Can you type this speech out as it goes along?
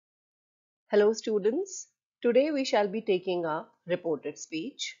Hello students, today we shall be taking up reported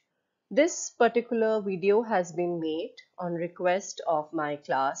speech. This particular video has been made on request of my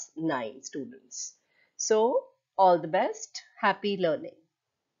class 9 students. So all the best, happy learning.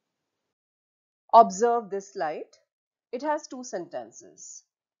 Observe this slide. It has two sentences.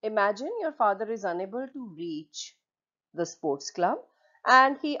 Imagine your father is unable to reach the sports club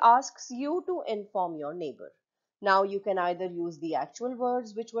and he asks you to inform your neighbor. Now you can either use the actual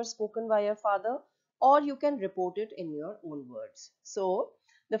words which were spoken by your father or you can report it in your own words. So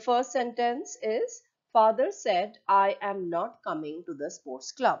the first sentence is, father said I am not coming to the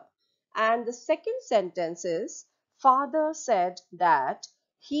sports club. And the second sentence is, father said that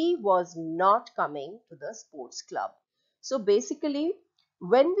he was not coming to the sports club. So basically,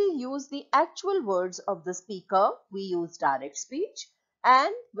 when we use the actual words of the speaker, we use direct speech.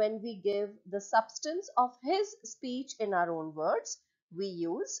 And when we give the substance of his speech in our own words, we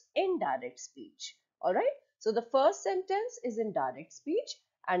use indirect speech. All right. So the first sentence is in direct speech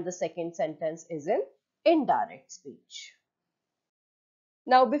and the second sentence is in indirect speech.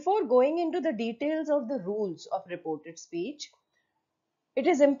 Now, before going into the details of the rules of reported speech, it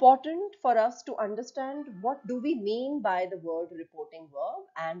is important for us to understand what do we mean by the word reporting verb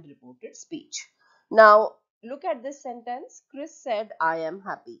and reported speech. Now, look at this sentence. Chris said, I am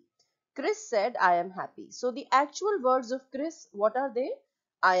happy. Chris said, I am happy. So the actual words of Chris, what are they?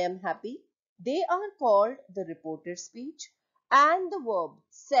 I am happy. They are called the reported speech. And the verb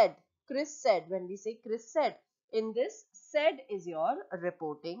said, Chris said, when we say Chris said, in this said is your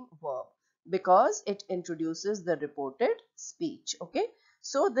reporting verb because it introduces the reported speech. Okay.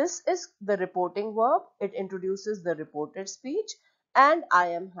 So this is the reporting verb. It introduces the reported speech and I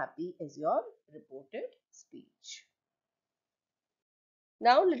am happy is your reported speech.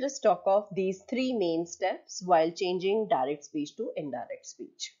 Now let us talk of these three main steps while changing direct speech to indirect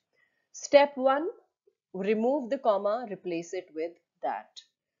speech. Step 1, remove the comma, replace it with that.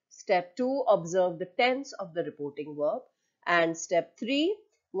 Step 2, observe the tense of the reporting verb. And step 3,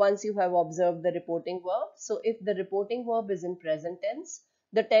 once you have observed the reporting verb, so if the reporting verb is in present tense,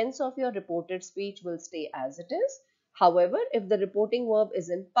 the tense of your reported speech will stay as it is. However, if the reporting verb is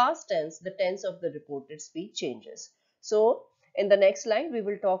in past tense, the tense of the reported speech changes. So, in the next slide, we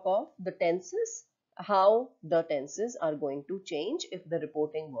will talk of the tenses, how the tenses are going to change if the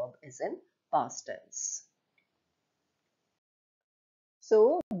reporting verb is in past tense.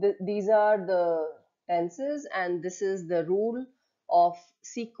 So these are the tenses and this is the rule of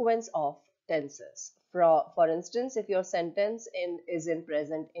sequence of tenses. For instance, if your sentence is in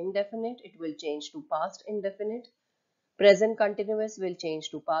present indefinite, it will change to past indefinite. Present continuous will change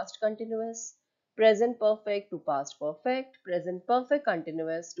to past continuous. Present perfect to past perfect. Present perfect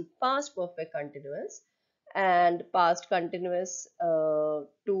continuous to past perfect continuous. And past continuous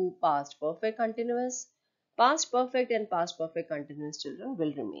to past perfect continuous. Past perfect and past perfect continuous children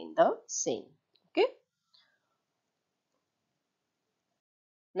will remain the same. Okay.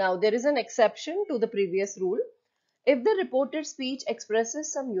 Now there is an exception to the previous rule. If the reported speech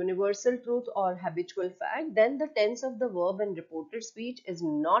expresses some universal truth or habitual fact, then the tense of the verb in reported speech is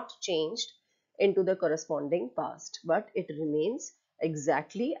not changed into the corresponding past, but it remains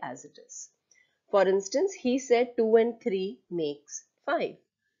exactly as it is. For instance, he said 2 and 3 makes 5.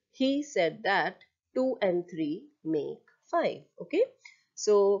 He said that 2 and 3 make 5. Okay.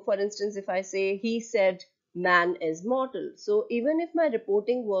 So, for instance, if I say he said man is mortal. So, even if my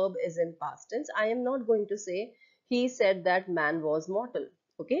reporting verb is in past tense, I am not going to say he said that man was mortal.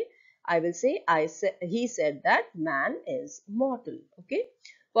 Okay. I will say he said that man is mortal. Okay.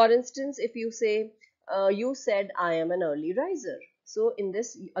 For instance, if you say you said I am an early riser. So in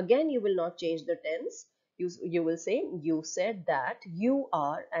this, again, you will not change the tense. You will say, you said that you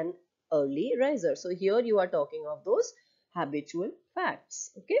are an early riser. So here you are talking of those habitual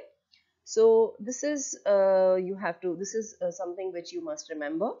facts. Okay. So this is, this is something which you must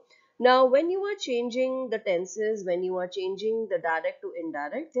remember. Now, when you are changing the tenses, when you are changing the direct to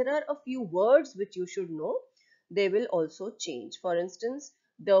indirect, there are a few words which you should know. They will also change. For instance,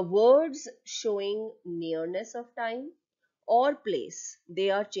 the words showing nearness of time or place,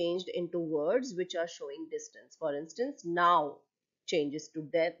 they are changed into words which are showing distance. For instance, now changes to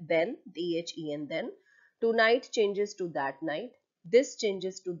then, then, then. Tonight changes to that night. This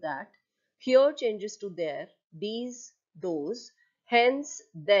changes to that. Here changes to there. These, those. Hence,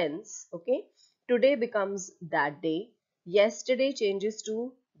 thence. Okay. Today becomes that day. Yesterday changes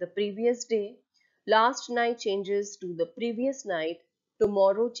to the previous day. Last night changes to the previous night.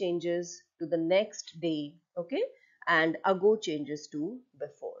 Tomorrow changes to the next day. Okay. And ago changes to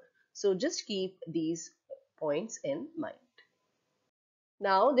before. So just keep these points in mind.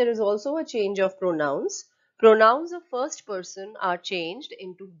 Now, there is also a change of pronouns. Pronouns of first person are changed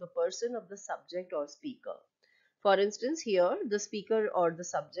into the person of the subject or speaker. For instance, here the speaker or the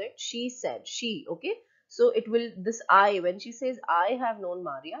subject, she said, she, okay. So it will, this I, when she says, I have known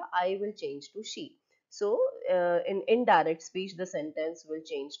Maria, I will change to she. So in indirect speech, the sentence will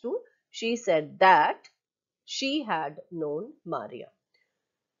change to, she said that she had known Maria.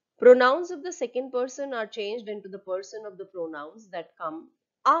 Pronouns of the second person are changed into the person of the pronouns that come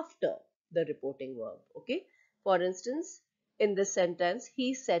after the reporting verb. Okay. For instance, in this sentence,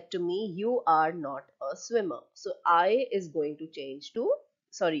 he said to me, you are not a swimmer. So I is going to change to,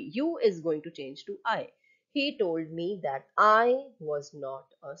 sorry, you is going to change to I. He told me that I was not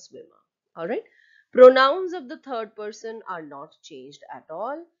a swimmer. All right. Pronouns of the third person are not changed at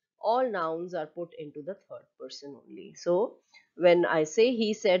all. All nouns are put into the third person only. So when I say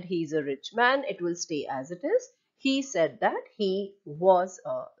he said he's a rich man, it will stay as it is. He said that he was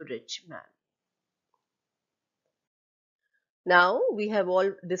a rich man. Now we have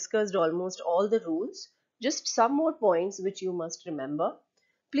all discussed almost all the rules. Just some more points which you must remember.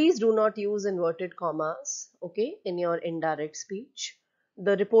 Please do not use inverted commas, okay, in your indirect speech.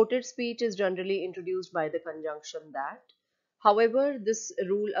 The reported speech is generally introduced by the conjunction that. However, this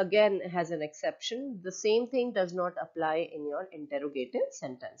rule again has an exception. The same thing does not apply in your interrogative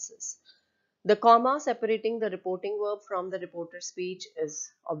sentences. The comma separating the reporting verb from the reported speech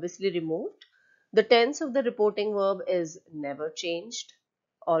is obviously removed. The tense of the reporting verb is never changed.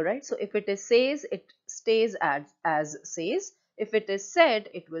 Alright, so if it is says, it stays as says. If it is said,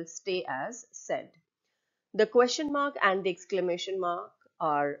 it will stay as said. The question mark and the exclamation mark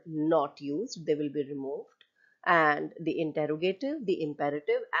are not used, they will be removed. And the interrogative, the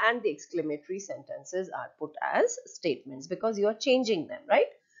imperative, and the exclamatory sentences are put as statements because you are changing them, right?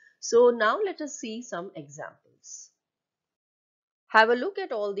 So now let us see some examples. Have a look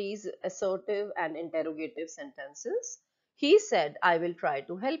at all these assertive and interrogative sentences. He said, I will try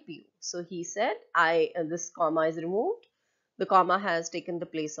to help you. So he said, this comma is removed. The comma has taken the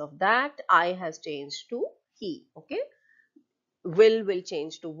place of that. I has changed to he. Okay. Will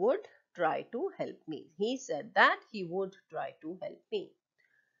change to would. Try to help me. He said that he would try to help me.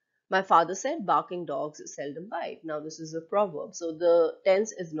 My father said barking dogs seldom bite. Now this is a proverb. So the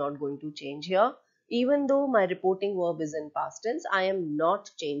tense is not going to change here. Even though my reporting verb is in past tense, I am not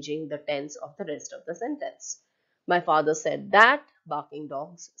changing the tense of the rest of the sentence. My father said that barking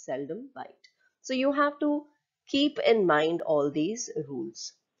dogs seldom bite. So you have to keep in mind all these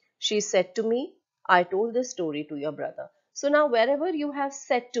rules. She said to me, I told this story to your brother. So now wherever you have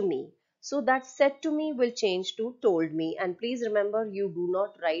said to me, so that said to me will change to told me, and please remember you do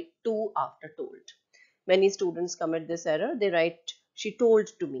not write to after told. Many students commit this error. They write she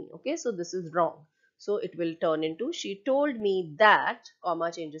told to me. Okay, so this is wrong. So it will turn into she told me that,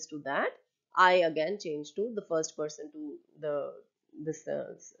 comma changes to that. I again change to the first person to the this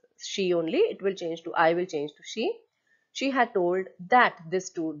she only. It will change to I will change to she. She had told that this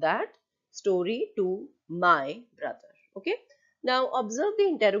to that story to my brother. Okay. Now observe the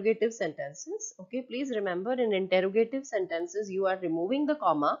interrogative sentences. Okay, please remember in interrogative sentences you are removing the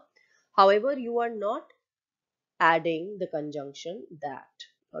comma. However, you are not adding the conjunction that.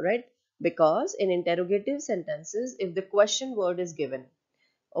 Alright, because in interrogative sentences, if the question word is given,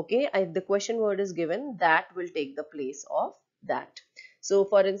 okay, if the question word is given, that will take the place of that. So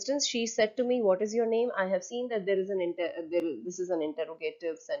for instance, she said to me, what is your name? I have seen that there is this is an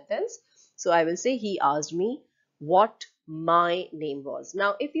interrogative sentence. So I will say he asked me what my name was.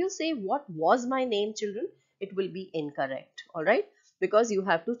 Now if you say what was my name, children, it will be incorrect. All right, because you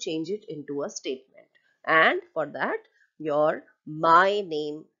have to change it into a statement, and for that your my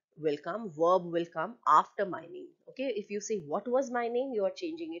name will come, verb will come after my name. Okay, if you say what was my name, you are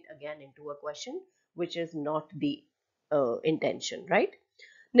changing it again into a question, which is not the intention, right?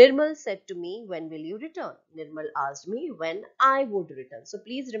 Nirmal said to me, when will you return? Nirmal asked me when I would return. So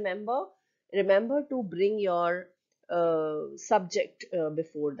please remember to bring your subject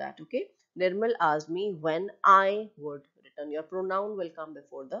before that. Okay, Nirmal asked me when I would return. Your pronoun will come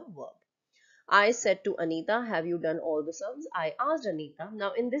before the verb. I said to Anita, have you done all the sums? I asked Anita.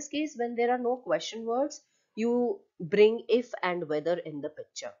 Now, in this case, when there are no question words, you bring if and whether in the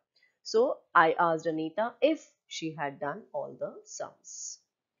picture. So, I asked Anita if she had done all the sums.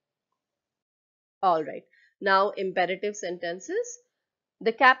 All right. Now, imperative sentences.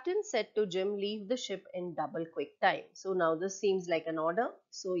 The captain said to Jim, leave the ship in double quick time. So now this seems like an order.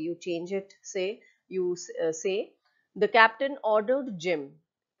 So you change it, say, the captain ordered Jim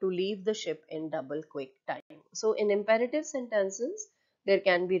to leave the ship in double quick time. So in imperative sentences, there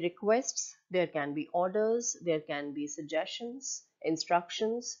can be requests, there can be orders, there can be suggestions,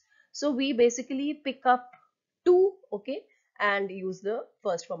 instructions. So we basically pick up to, okay, and use the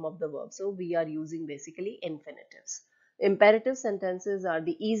first form of the verb. So we are using basically infinitives. Imperative sentences are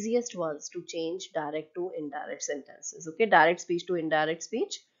the easiest ones to change direct to indirect sentences. Okay, direct speech to indirect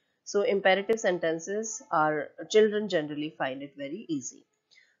speech. So imperative sentences are, children generally find it very easy.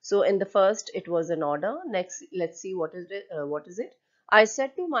 So in the first, it was an order. Next, let's see what is it. I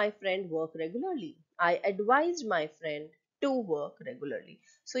said to my friend, work regularly. I advised my friend to work regularly.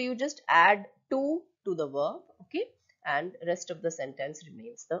 So you just add to the verb, okay, and rest of the sentence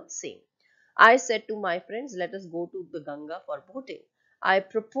remains the same. I said to my friends, let us go to the Ganga for boating. I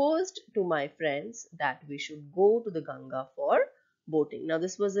proposed to my friends that we should go to the Ganga for boating. Now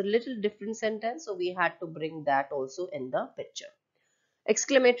this was a little different sentence, so we had to bring that also in the picture.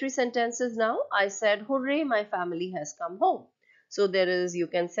 Exclamatory sentences now. I said, hooray, my family has come home. So there is, you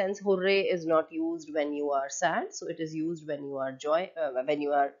can sense hooray is not used when you are sad. So it is used when you are when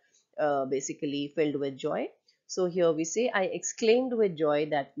you are basically filled with joy. So here we say, I exclaimed with joy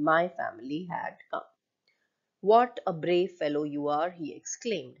that my family had come. What a brave fellow you are, he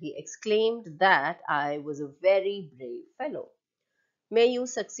exclaimed. He exclaimed that I was a very brave fellow. May you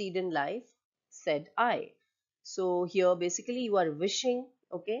succeed in life, said I. So here basically you are wishing,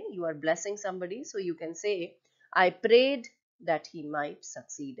 okay, you are blessing somebody. So you can say, I prayed that he might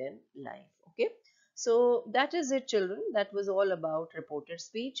succeed in life. Okay. So that is it, children. That was all about reported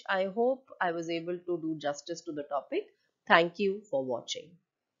speech. I hope I was able to do justice to the topic. Thank you for watching.